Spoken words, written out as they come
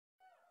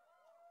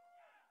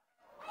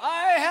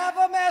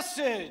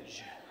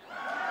message.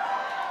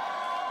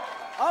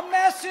 A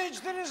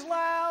message that is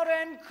loud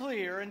and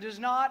clear and does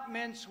not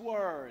mince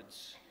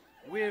words.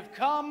 We've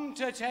come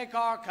to take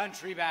our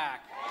country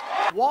back.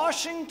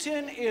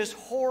 Washington is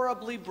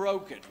horribly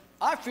broken.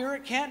 I fear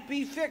it can't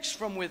be fixed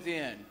from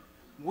within.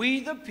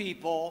 We, the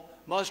people,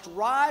 must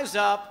rise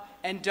up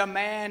and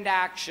demand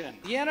action.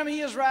 The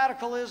enemy is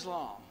radical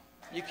Islam.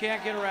 You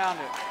can't get around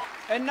it.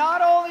 And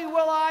not only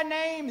will I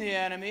name the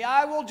enemy,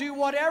 I will do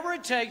whatever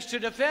it takes to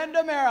defend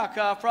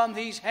America from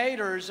these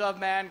haters of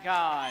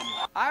mankind.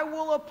 I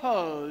will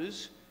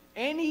oppose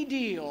any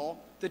deal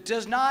that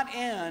does not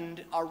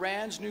end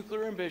Iran's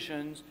nuclear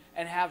ambitions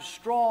and have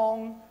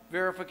strong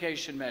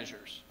verification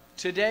measures.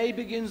 Today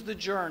begins the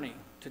journey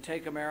to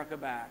take America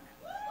back.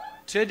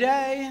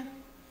 Today,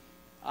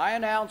 I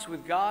announce,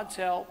 with God's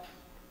help,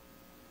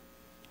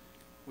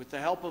 with the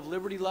help of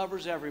liberty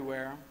lovers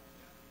everywhere,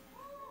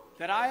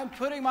 that I am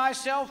putting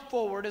myself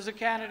forward as a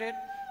candidate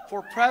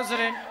for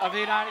President of the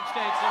United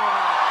States of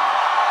America.